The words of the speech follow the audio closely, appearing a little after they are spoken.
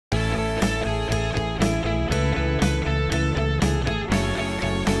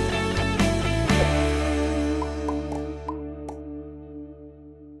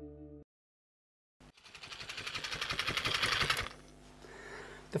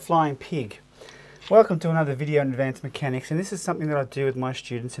flying pig. Welcome to another video on advanced mechanics, and this is something that I do with my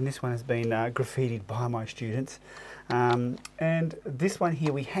students, and this one has been graffitied by my students. And this one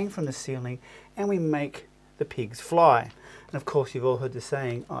here we hang from the ceiling and we make the pigs fly. And of course you've all heard the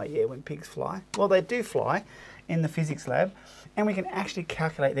saying, oh yeah, when pigs fly. Well, they do fly in the physics lab, and we can actually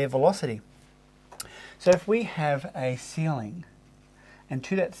calculate their velocity. So if we have a ceiling, and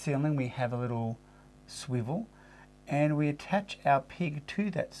to that ceiling we have a little swivel, and we attach our pig to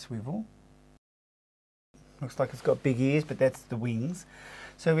that swivel. Looks like it's got big ears, but that's the wings.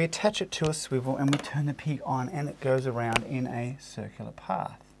 So we attach it to a swivel and we turn the pig on, and it goes around in a circular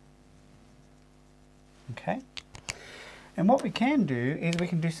path. Okay? And what we can do is we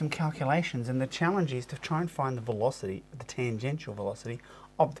can do some calculations, and the challenge is to try and find the velocity, the tangential velocity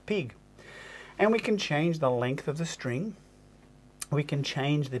of the pig. And we can change the length of the string. We can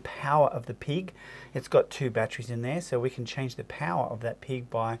change the power of the pig. It's got 2 batteries in there, so we can change the power of that pig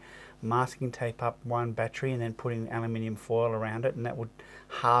by masking tape up one battery and then putting aluminium foil around it, and that would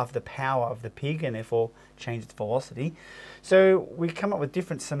halve the power of the pig and therefore change its velocity. So we come up with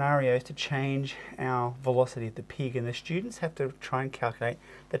different scenarios to change our velocity of the pig, and the students have to try and calculate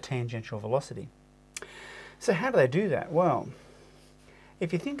the tangential velocity. So how do they do that? Well,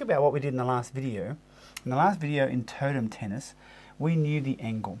 if you think about what we did in the last video, in totem tennis, we knew the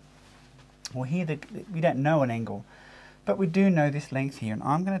angle. Well, here we don't know an angle, but we do know this length here, and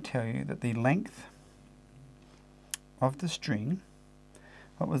I'm going to tell you that the length of the string,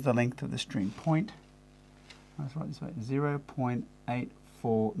 what was the length of the string? Let's write this way,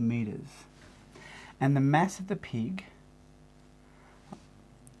 0.84 meters. And the mass of the pig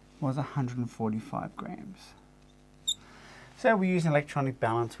was 145 grams. So we use an electronic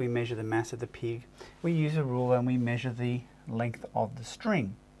balance, we measure the mass of the pig, we use a ruler, and we measure the length of the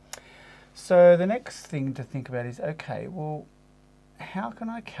string. So the next thing to think about is, okay, well, how can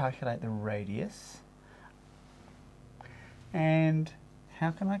I calculate the radius, and how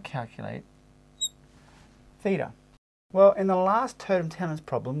can I calculate theta? Well, in the last totem tennis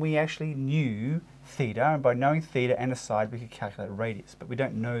problem, we actually knew theta, and by knowing theta and a side, we could calculate radius, but we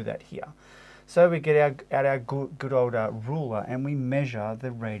don't know that here. So we get out our good old ruler, and we measure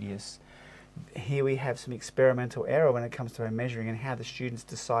the radius. Here we have some experimental error when it comes to our measuring and how the students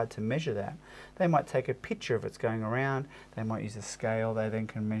decide to measure that. They might take a picture of it's going around, they might use a scale, they then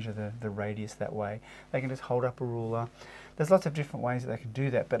can measure the radius that way. They can just hold up a ruler. There's lots of different ways that they can do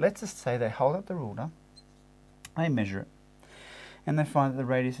that, but let's just say they hold up the ruler, they measure it, and they find that the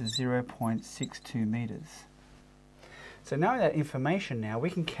radius is 0.62 meters. So knowing that information now,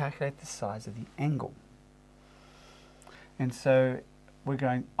 we can calculate the size of the angle. And so we're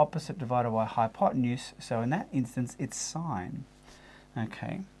going opposite divided by hypotenuse, so in that instance it's sine.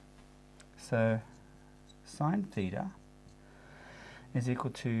 Okay, so sine theta is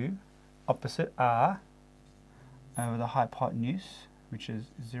equal to opposite r over the hypotenuse, which is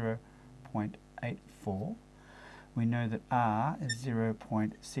 0.84. We know that r is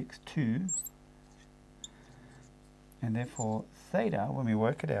 0.62, and therefore theta, when we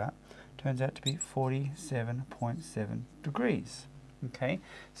work it out, turns out to be 47.7 degrees. Okay,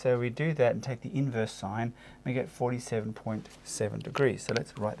 so we do that and take the inverse sine, we get 47.7 degrees. So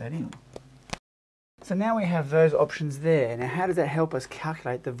let's write that in. So now we have those options there. Now how does that help us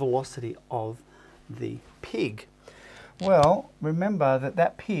calculate the velocity of the pig? Well, remember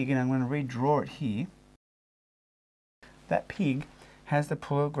that pig, and I'm going to redraw it here, that pig has the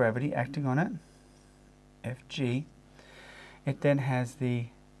pull of gravity acting on it, Fg. It then has the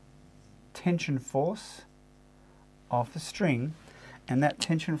tension force of the string, and that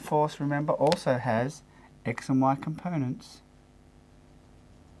tension force, remember, also has x and y components.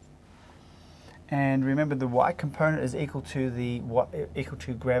 And remember, the y component is equal to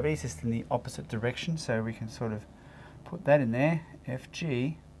gravity, it's just in the opposite direction, so we can sort of put that in there,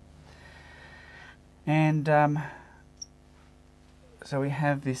 Fg. And so we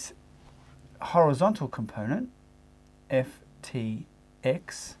have this horizontal component,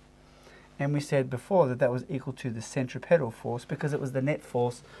 Ftx, and we said before that that was equal to the centripetal force because it was the net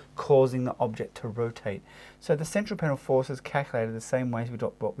force causing the object to rotate. So the centripetal force is calculated the same way as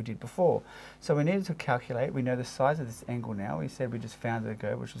what we did before. So we needed to calculate, we know the size of this angle now, we said we just found it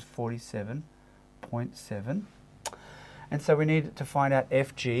ago, which was 47.7. And so we needed to find out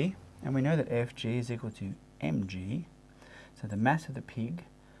Fg, and we know that Fg is equal to mg. So the mass of the pig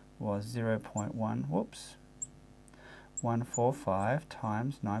was 145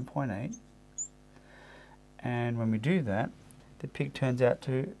 times 9.8, and when we do that, the pig turns out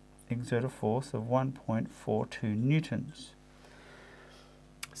to exert a force of 1.42 newtons.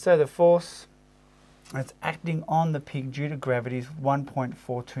 So the force It's acting on the pig due to gravity is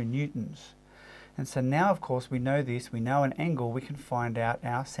 1.42 newtons. And so now, of course, we know this, we know an angle, we can find out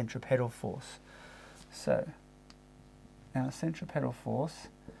our centripetal force. So, our centripetal force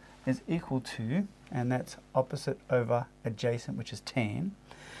is equal to, and that's opposite over adjacent, which is tan.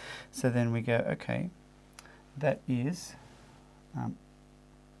 So then we go, okay, that is,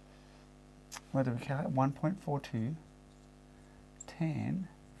 what do we calculate? 1.42 tan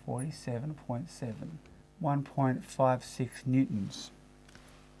 47.7, 1.56 newtons.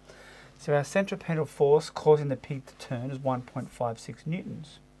 So our centripetal force causing the pig to turn is 1.56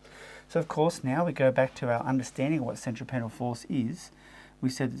 newtons. So of course now we go back to our understanding of what centripetal force is. We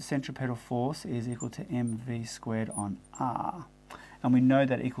said that centripetal force is equal to mv squared on r. And we know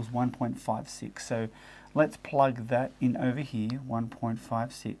that equals 1.56. So let's plug that in over here,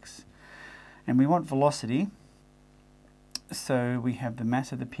 1.56. And we want velocity. So we have the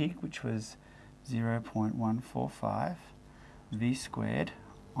mass of the pig, which was 0.145 v squared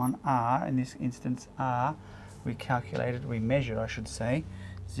on r. In this instance, r, we measured, I should say,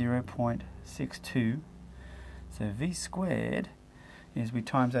 0.62. So v squared is, we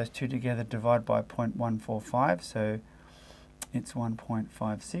times those two together, divide by 0.145, so it's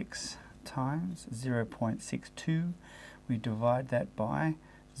 1.56 times 0.62. We divide that by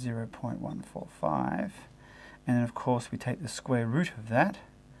 0.145. And then of course we take the square root of that.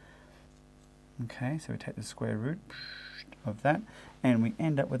 Okay, so we take the square root of that, and we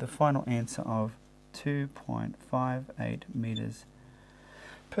end up with a final answer of 2.58 meters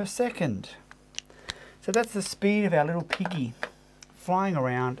per second. So that's the speed of our little piggy flying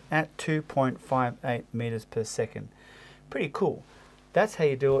around at 2.58 meters per second. Pretty cool. That's how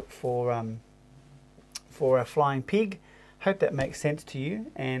you do it for a flying pig. Hope that makes sense to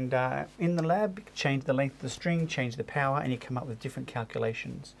you. And in the lab, change the length of the string, change the power, and you come up with different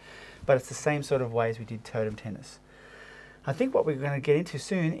calculations. But it's the same sort of way as we did totem tennis. I think what we're going to get into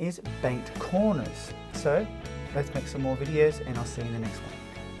soon is banked corners. So let's make some more videos, and I'll see you in the next one.